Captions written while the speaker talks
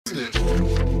this?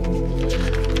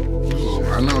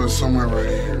 I know it's somewhere right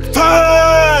here.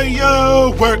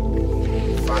 Firework.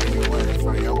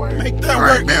 Firework. Make that All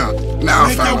right, work. Now Make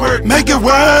I it found work. it. Make it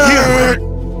work.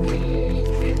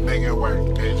 Make it work,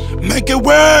 bitch. Make it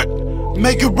work.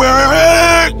 Make it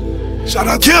work. Shout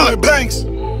out Killer Banks.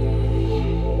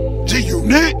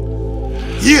 G-Unit.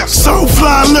 Yeah, so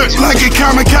fly, look like a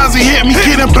kamikaze hit me,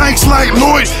 getting banks like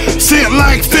Lloyd, sent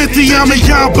like 50, I'm a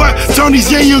young buck, Tony's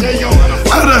you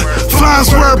out of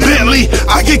Farnsworth Bentley,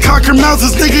 I can conquer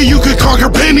mountains, nigga, you can conquer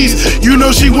pennies, you know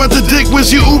she want the dick when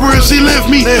she Uber and she left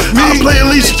me, I play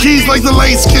Alicia Keys like the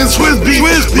light skin Swizzy,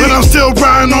 but I'm still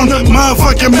riding on the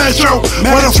motherfucking Metro,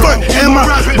 what the fuck am I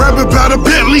rapping about a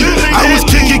Bentley, I was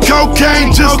kicking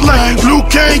cocaine just like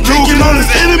Luke Kane, kicking on his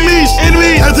enemies,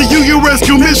 at the UU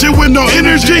rescue mission with no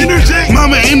energy.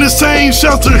 Mama in the same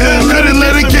shelter, couldn't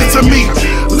let it get to me.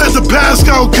 Let the past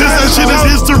go, cause that shit is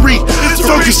history.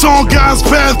 Focus on God's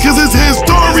path, cause it's his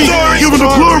story. Give him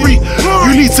the glory.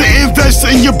 You need to invest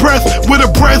in your breath with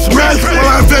a breath breath.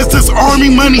 While I invest this army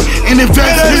money in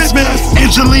investments.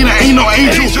 Angelina ain't no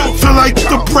angel, feel like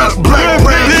the black Brad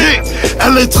Pitt.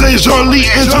 Elle est très jolie,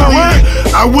 Angelina.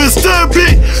 I wish that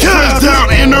bitch spread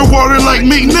down in her water like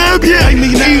McNabb, yeah.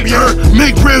 Eat her,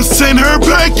 McRib, send her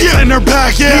back, yeah.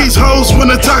 These hoes when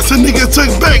the toxic nigga took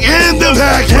back and the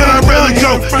back. But I'd rather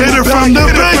go hit her from the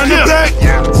back,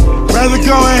 yeah. Rather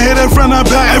go and hit it from the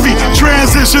back. Every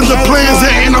transition, the plans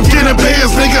and I'm getting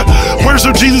bands, nigga.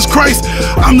 Worship Jesus Christ.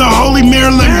 I'm the holy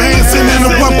Marilyn Manson in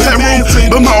a one-bedroom,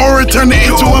 but my aura turned it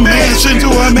into a mansion.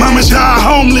 Mama died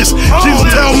homeless. Jesus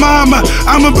tell mama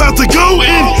I'm about to go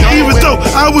in. Even though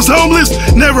I was homeless,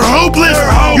 never hopeless.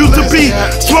 Used to be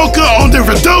smoker on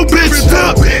different dope, bitch.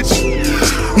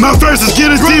 My verses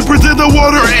getting deeper than the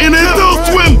water in it, don't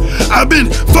swim. I've been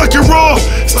fucking raw,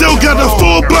 still got the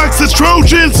full box of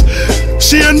Trojans.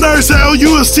 She a nurse at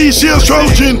LUSC, she a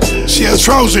Trojan. She a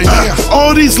Trojan, yeah.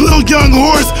 All these little young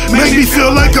whores make me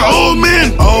feel like an old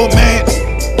man.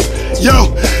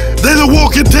 Yo, they the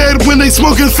walking dead when they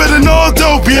smoking fentanyl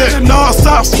dope, yeah. No,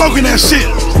 stop smoking that shit.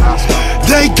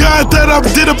 Thank God that I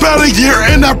did about a year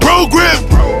in that program.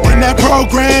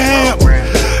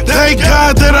 Thank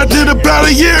God that I did about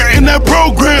a year in that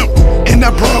program.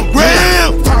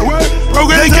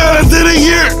 Thank God I did a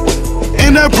year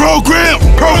in that program.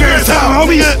 Program time,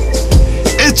 homie.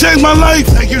 It changed my life.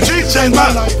 Thank you, G. Changed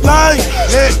my life.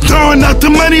 Yeah. Throwing out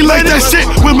the money like that shit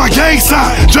with my gang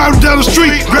sign. Driving down the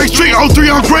street, Great Street,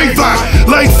 03 on Grapevine.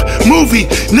 Life movie,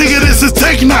 nigga, this is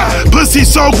Take 9. Pussy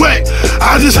so wet,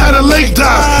 I just had a lake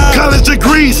dive. College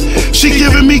degrees, she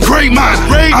giving me great mind.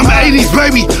 I'm 80s,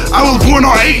 baby, I was born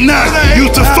on 8-9.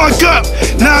 Used to fuck up,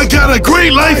 now I got a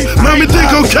great life. Mommy did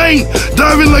cocaine,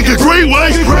 diving like a great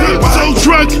white. So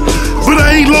drunk, but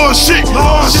I ain't lost shit.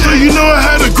 So you know I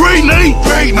had a great night.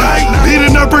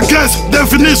 Beating uppercuts,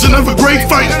 definition of a great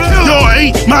fight. Y'all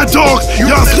ain't my dog,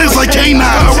 y'all snitch like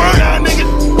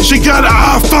K9. She got an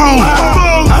iPhone,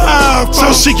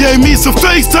 so she gave me some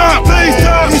FaceTime.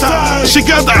 She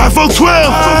got the iPhone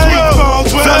 12.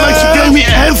 Felt like she gave me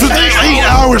everything 8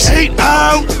 hours.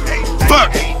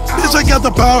 Fuck, bitch, I got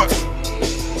the power.